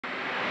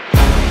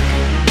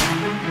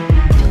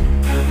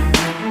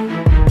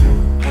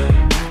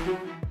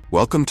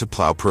Welcome to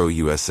PlowPro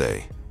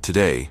USA.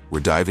 Today, we're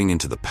diving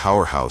into the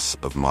powerhouse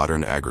of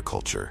modern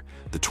agriculture,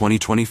 the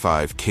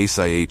 2025 Case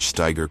IH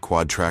Steiger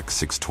Quadtrac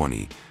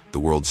 620, the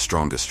world's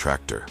strongest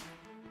tractor.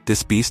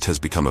 This beast has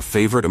become a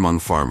favorite among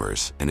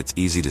farmers, and it's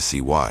easy to see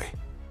why.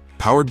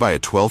 Powered by a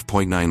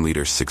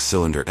 12.9-liter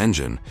six-cylinder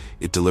engine,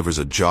 it delivers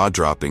a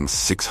jaw-dropping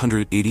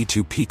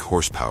 682 peak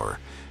horsepower,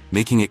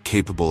 making it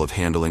capable of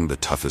handling the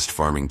toughest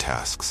farming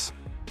tasks.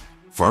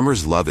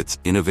 Farmers love its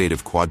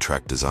innovative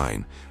Quadtrac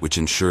design, which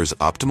ensures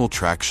optimal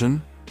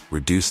traction,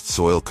 reduced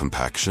soil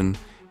compaction,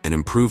 and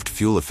improved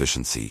fuel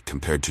efficiency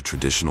compared to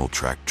traditional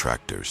track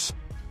tractors.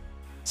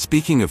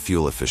 Speaking of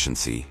fuel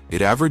efficiency,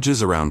 it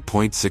averages around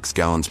 0.6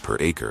 gallons per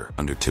acre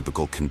under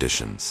typical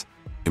conditions.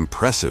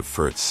 Impressive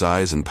for its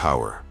size and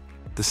power.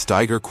 The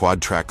Steiger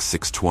Quadtrac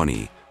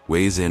 620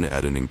 weighs in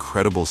at an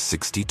incredible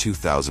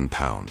 62,000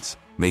 pounds,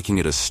 making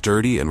it a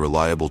sturdy and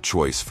reliable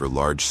choice for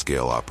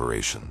large-scale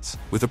operations.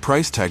 With a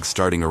price tag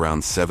starting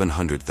around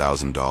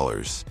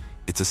 $700,000,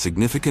 it's a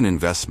significant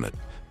investment,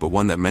 but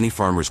one that many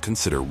farmers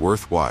consider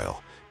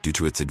worthwhile due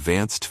to its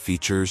advanced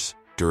features,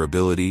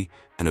 durability,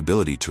 and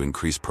ability to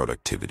increase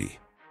productivity.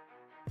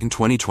 In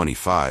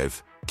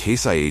 2025,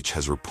 Case IH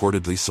has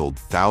reportedly sold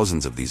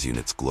thousands of these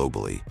units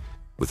globally,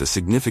 with a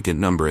significant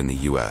number in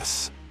the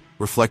US,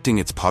 reflecting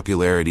its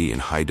popularity in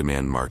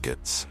high-demand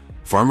markets.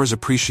 Farmers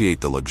appreciate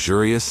the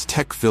luxurious,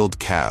 tech-filled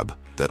cab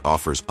that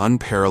offers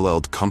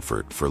unparalleled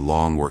comfort for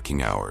long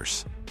working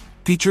hours.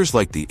 Features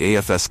like the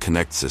AFS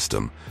Connect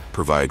system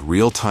provide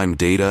real-time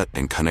data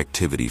and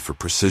connectivity for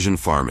precision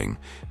farming,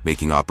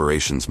 making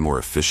operations more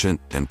efficient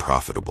and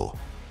profitable.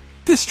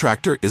 This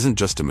tractor isn't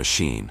just a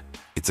machine,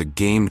 it's a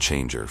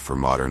game-changer for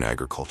modern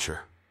agriculture.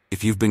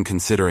 If you've been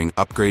considering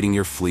upgrading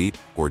your fleet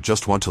or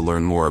just want to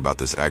learn more about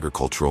this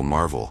agricultural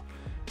marvel,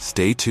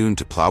 stay tuned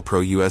to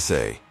PlowPro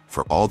USA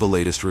for all the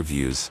latest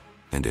reviews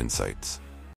and insights.